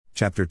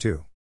Chapter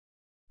 2.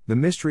 The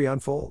mystery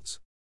unfolds.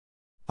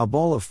 A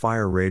ball of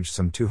fire raged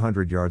some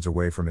 200 yards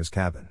away from his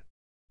cabin.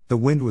 The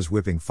wind was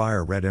whipping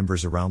fire-red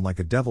embers around like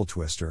a devil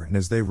twister, and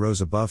as they rose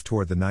above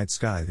toward the night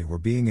sky, they were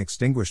being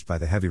extinguished by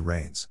the heavy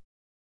rains.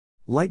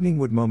 Lightning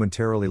would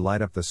momentarily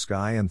light up the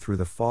sky, and through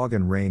the fog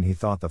and rain he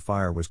thought the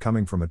fire was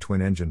coming from a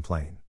twin-engine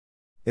plane.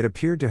 It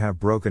appeared to have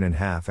broken in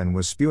half and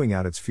was spewing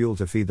out its fuel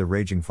to feed the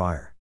raging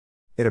fire.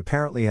 It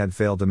apparently had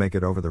failed to make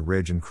it over the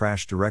ridge and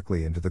crashed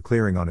directly into the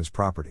clearing on his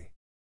property.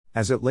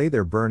 As it lay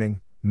there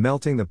burning,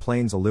 melting the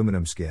plane's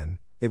aluminum skin,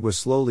 it was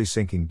slowly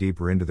sinking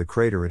deeper into the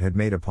crater it had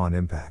made upon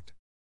impact.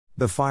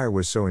 The fire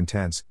was so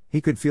intense,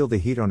 he could feel the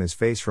heat on his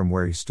face from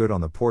where he stood on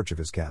the porch of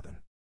his cabin.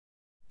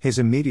 His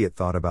immediate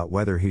thought about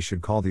whether he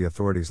should call the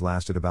authorities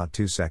lasted about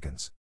 2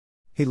 seconds.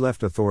 He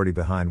left authority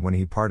behind when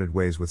he parted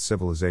ways with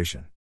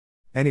civilization.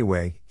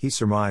 Anyway, he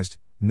surmised,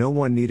 no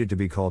one needed to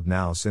be called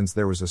now since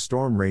there was a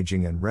storm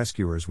raging and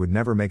rescuers would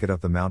never make it up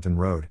the mountain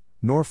road,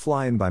 nor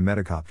fly in by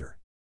medicopter.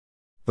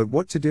 But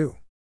what to do?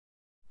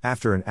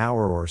 After an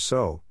hour or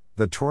so,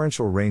 the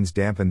torrential rains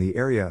dampened the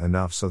area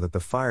enough so that the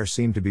fire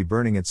seemed to be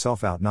burning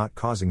itself out, not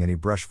causing any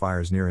brush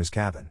fires near his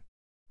cabin.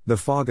 The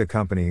fog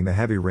accompanying the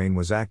heavy rain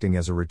was acting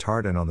as a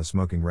retardant on the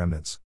smoking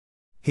remnants.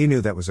 He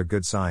knew that was a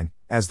good sign,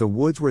 as the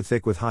woods were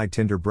thick with high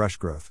tinder brush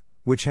growth,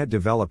 which had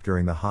developed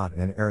during the hot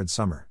and arid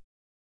summer.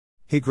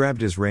 He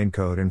grabbed his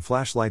raincoat and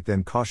flashlight,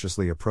 then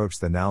cautiously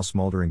approached the now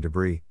smoldering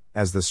debris,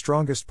 as the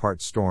strongest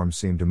part storm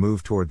seemed to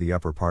move toward the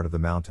upper part of the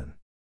mountain.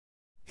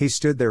 He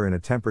stood there in a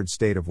tempered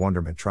state of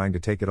wonderment, trying to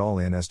take it all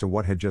in as to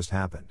what had just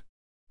happened.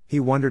 He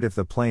wondered if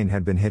the plane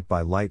had been hit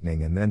by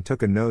lightning, and then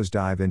took a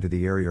nosedive into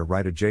the area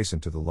right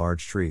adjacent to the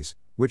large trees,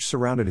 which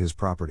surrounded his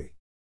property.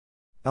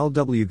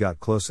 LW got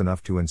close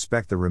enough to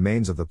inspect the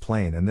remains of the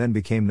plane and then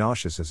became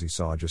nauseous as he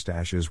saw just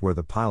ashes where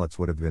the pilots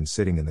would have been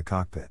sitting in the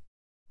cockpit.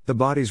 The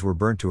bodies were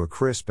burnt to a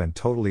crisp and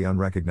totally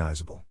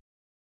unrecognizable.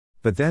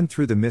 But then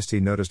through the mist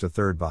he noticed a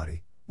third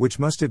body, which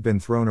must have been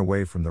thrown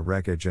away from the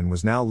wreckage and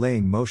was now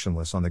laying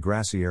motionless on the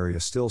grassy area,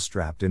 still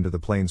strapped into the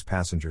plane's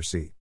passenger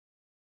seat.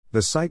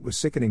 The sight was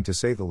sickening to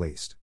say the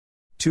least.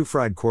 2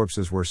 fried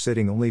corpses were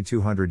sitting only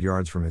 200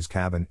 yards from his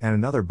cabin, and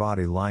another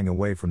body lying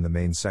away from the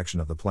main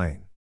section of the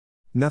plane.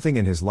 Nothing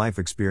in his life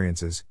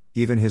experiences,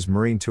 even his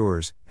marine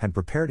tours, had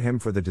prepared him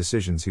for the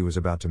decisions he was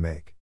about to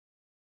make.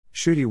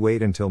 Should he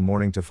wait until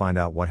morning to find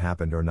out what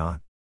happened or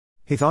not?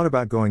 He thought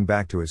about going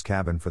back to his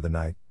cabin for the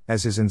night,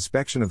 as his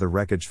inspection of the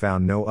wreckage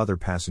found no other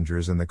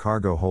passengers in the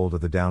cargo hold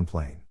of the downed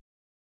plane.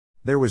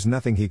 There was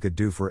nothing he could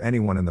do for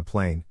anyone in the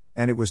plane,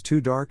 and it was too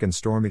dark and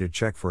stormy to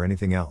check for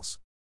anything else.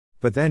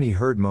 But then he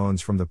heard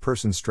moans from the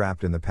person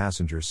strapped in the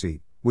passenger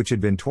seat, which had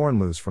been torn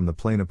loose from the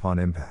plane upon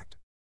impact.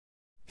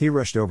 He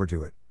rushed over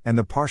to it, and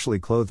the partially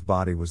clothed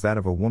body was that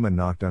of a woman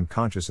knocked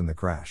unconscious in the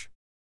crash.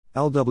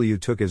 LW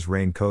took his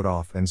raincoat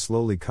off and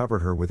slowly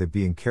covered her with it,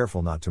 being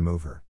careful not to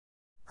move her.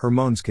 Her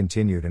moans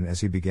continued, and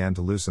as he began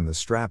to loosen the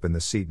strap in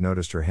the seat,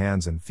 noticed her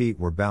hands and feet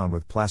were bound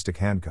with plastic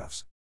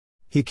handcuffs.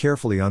 He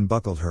carefully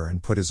unbuckled her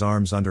and put his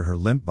arms under her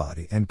limp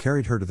body and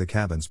carried her to the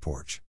cabin's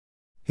porch.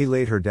 He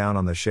laid her down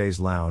on the chaise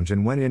lounge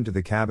and went into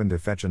the cabin to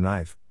fetch a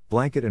knife,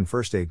 blanket and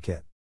first aid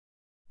kit.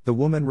 The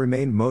woman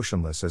remained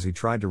motionless as he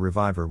tried to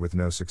revive her with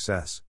no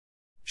success.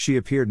 She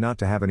appeared not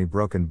to have any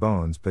broken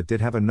bones, but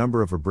did have a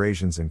number of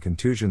abrasions and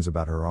contusions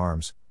about her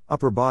arms,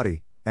 upper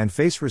body, and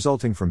face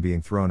resulting from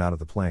being thrown out of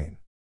the plane.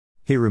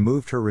 He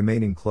removed her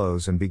remaining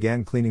clothes and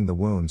began cleaning the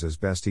wounds as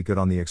best he could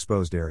on the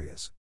exposed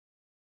areas.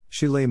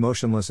 She lay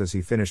motionless as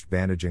he finished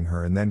bandaging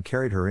her and then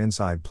carried her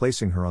inside,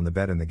 placing her on the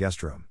bed in the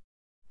guest room.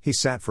 He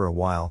sat for a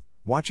while,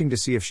 watching to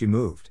see if she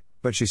moved,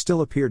 but she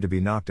still appeared to be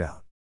knocked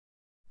out.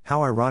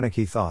 How ironic,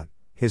 he thought.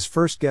 His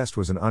first guest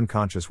was an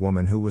unconscious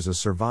woman who was a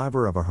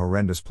survivor of a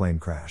horrendous plane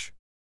crash.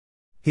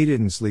 He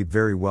didn't sleep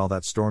very well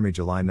that stormy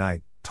July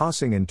night,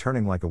 tossing and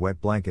turning like a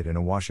wet blanket in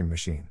a washing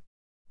machine.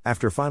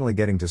 After finally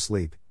getting to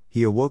sleep,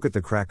 he awoke at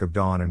the crack of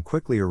dawn and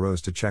quickly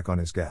arose to check on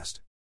his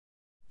guest.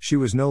 She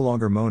was no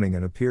longer moaning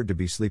and appeared to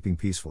be sleeping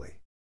peacefully.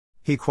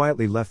 He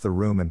quietly left the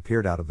room and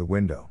peered out of the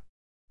window.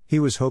 He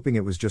was hoping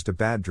it was just a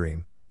bad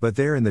dream, but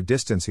there in the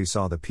distance he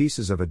saw the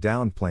pieces of a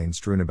downed plane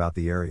strewn about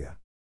the area.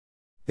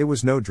 It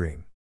was no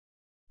dream.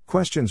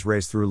 Questions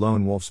raced through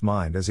Lone Wolf's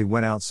mind as he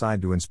went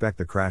outside to inspect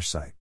the crash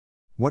site.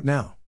 What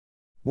now?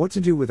 What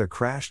to do with a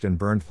crashed and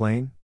burned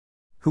plane?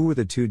 Who were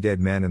the 2 dead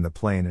men in the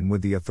plane, and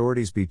would the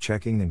authorities be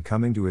checking and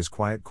coming to his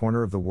quiet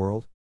corner of the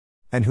world?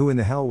 And who in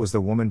the hell was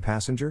the woman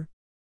passenger?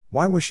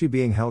 Why was she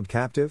being held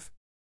captive?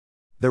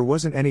 There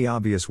wasn't any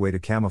obvious way to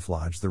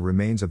camouflage the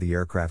remains of the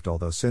aircraft,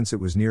 although since it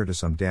was near to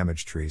some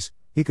damaged trees,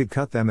 he could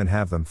cut them and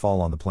have them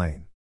fall on the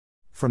plane.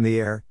 From the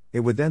air, it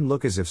would then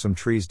look as if some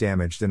trees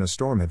damaged in a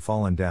storm had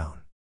fallen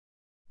down.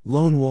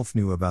 Lone Wolf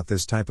knew about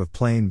this type of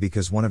plane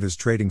because one of his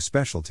trading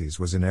specialties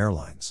was in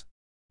airlines.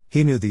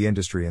 He knew the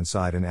industry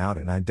inside and out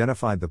and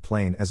identified the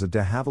plane as a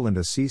de Havilland, a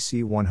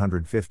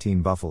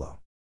CC-115 Buffalo.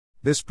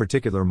 This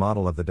particular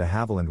model of the de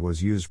Havilland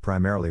was used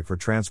primarily for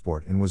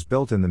transport and was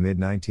built in the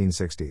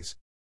mid-1960s.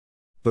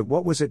 But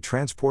what was it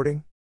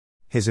transporting?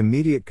 His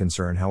immediate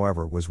concern,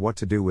 however, was what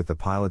to do with the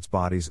pilots'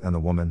 bodies and the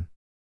woman.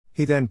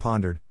 He then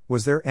pondered,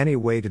 was there any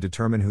way to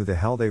determine who the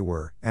hell they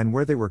were, and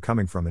where they were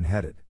coming from and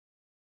headed?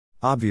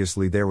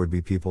 Obviously there would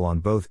be people on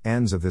both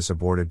ends of this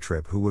aborted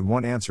trip who would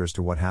want answers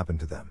to what happened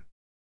to them.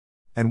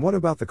 And what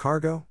about the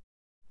cargo?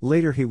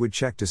 Later he would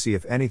check to see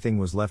if anything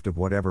was left of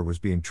whatever was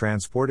being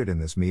transported in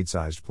this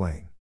mid-sized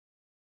plane.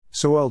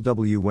 So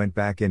LW went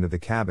back into the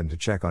cabin to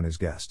check on his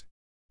guest.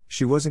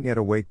 She wasn't yet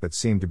awake but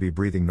seemed to be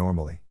breathing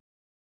normally.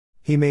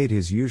 He made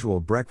his usual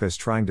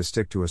breakfast, trying to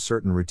stick to a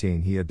certain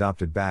routine he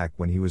adopted back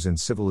when he was in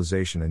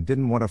civilization and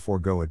didn't want to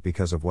forego it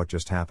because of what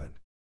just happened.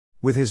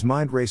 With his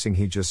mind racing,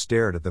 he just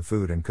stared at the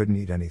food and couldn't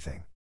eat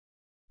anything.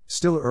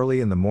 Still early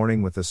in the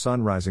morning, with the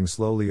sun rising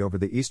slowly over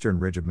the eastern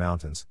ridge of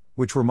mountains,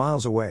 which were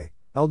miles away,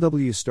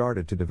 LW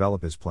started to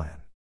develop his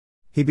plan.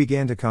 He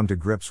began to come to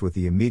grips with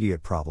the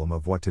immediate problem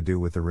of what to do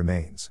with the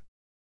remains.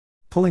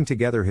 Pulling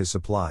together his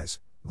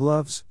supplies,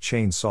 gloves,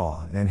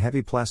 chainsaw, and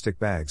heavy plastic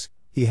bags,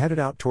 he headed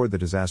out toward the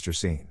disaster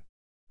scene.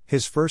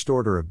 His first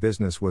order of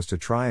business was to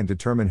try and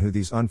determine who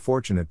these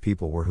unfortunate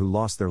people were who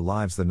lost their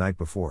lives the night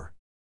before.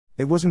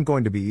 It wasn't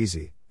going to be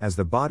easy, as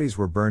the bodies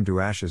were burned to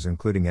ashes,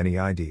 including any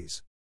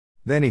IDs.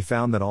 Then he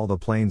found that all the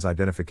plane's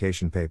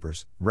identification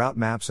papers, route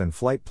maps, and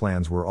flight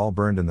plans were all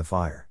burned in the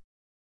fire.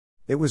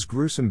 It was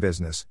gruesome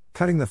business,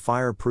 cutting the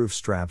fireproof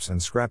straps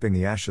and scrapping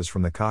the ashes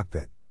from the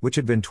cockpit, which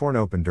had been torn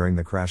open during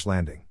the crash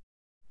landing.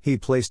 He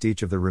placed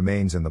each of the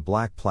remains in the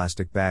black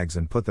plastic bags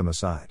and put them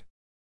aside.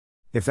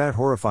 If that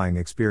horrifying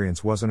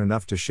experience wasn't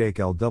enough to shake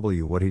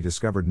LW, what he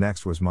discovered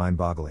next was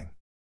mind-boggling.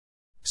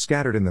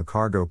 Scattered in the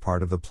cargo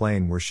part of the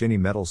plane were shiny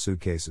metal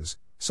suitcases,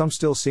 some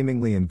still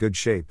seemingly in good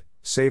shape,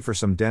 save for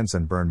some dents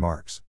and burn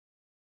marks.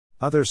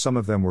 Others, some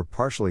of them were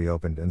partially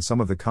opened and some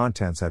of the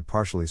contents had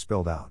partially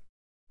spilled out.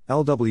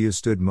 LW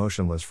stood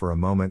motionless for a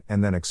moment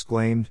and then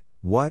exclaimed,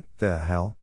 "What the hell?"